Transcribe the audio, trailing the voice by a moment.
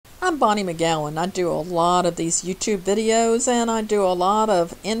I'm Bonnie McGowan. I do a lot of these YouTube videos and I do a lot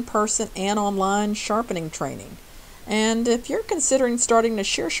of in-person and online sharpening training. And if you're considering starting a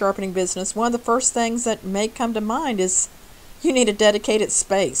shear sharpening business, one of the first things that may come to mind is you need a dedicated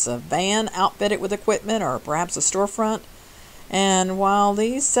space, a van outfitted with equipment, or perhaps a storefront. And while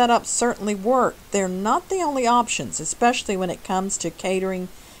these setups certainly work, they're not the only options, especially when it comes to catering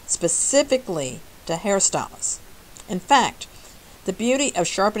specifically to hairstylists. In fact, the beauty of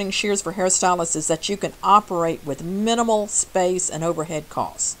sharpening shears for hairstylists is that you can operate with minimal space and overhead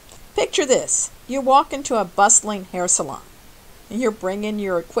costs. Picture this. You walk into a bustling hair salon. You're bringing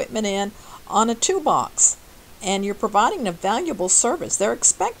your equipment in on a toolbox, and you're providing a valuable service. They're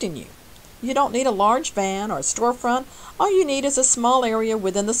expecting you. You don't need a large van or a storefront. All you need is a small area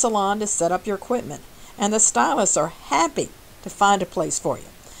within the salon to set up your equipment, and the stylists are happy to find a place for you.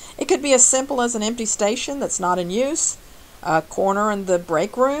 It could be as simple as an empty station that's not in use, a corner in the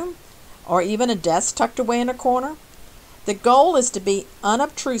break room, or even a desk tucked away in a corner. The goal is to be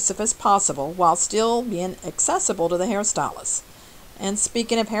unobtrusive as possible while still being accessible to the hairstylists. And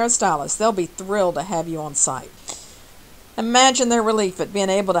speaking of hairstylists, they'll be thrilled to have you on site. Imagine their relief at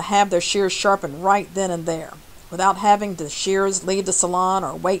being able to have their shears sharpened right then and there, without having the shears leave the salon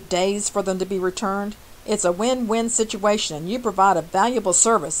or wait days for them to be returned. It's a win-win situation, and you provide a valuable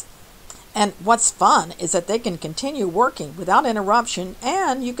service. And what's fun is that they can continue working without interruption,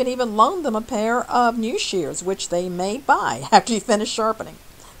 and you can even loan them a pair of new shears, which they may buy after you finish sharpening.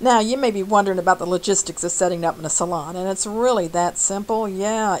 Now, you may be wondering about the logistics of setting up in a salon, and it's really that simple.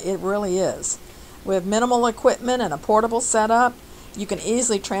 Yeah, it really is. With minimal equipment and a portable setup, you can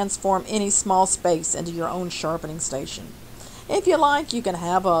easily transform any small space into your own sharpening station. If you like, you can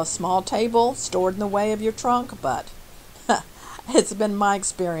have a small table stored in the way of your trunk, but it's been my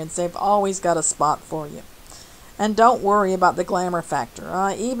experience, they've always got a spot for you. And don't worry about the glamour factor.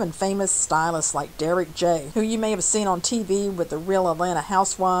 Even famous stylists like Derek J., who you may have seen on TV with the Real Atlanta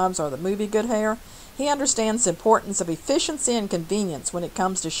Housewives or the movie Good Hair, he understands the importance of efficiency and convenience when it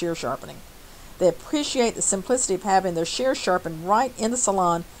comes to shear sharpening. They appreciate the simplicity of having their shears sharpened right in the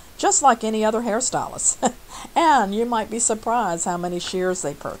salon, just like any other hairstylist. And you might be surprised how many shears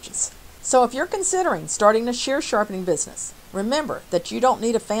they purchase. So if you're considering starting a shear sharpening business, remember that you don't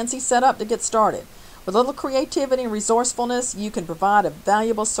need a fancy setup to get started. With a little creativity and resourcefulness, you can provide a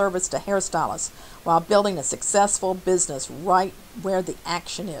valuable service to hairstylists while building a successful business right where the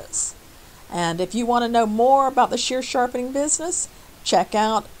action is. And if you want to know more about the shear sharpening business, check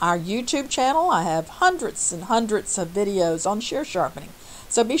out our YouTube channel. I have hundreds and hundreds of videos on shear sharpening.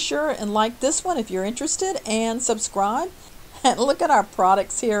 So be sure and like this one if you're interested, and subscribe. And look at our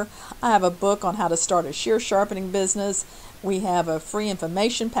products here. I have a book on how to start a shear sharpening business. We have a free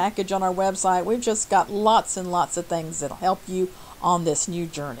information package on our website. We've just got lots and lots of things that'll help you on this new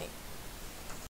journey.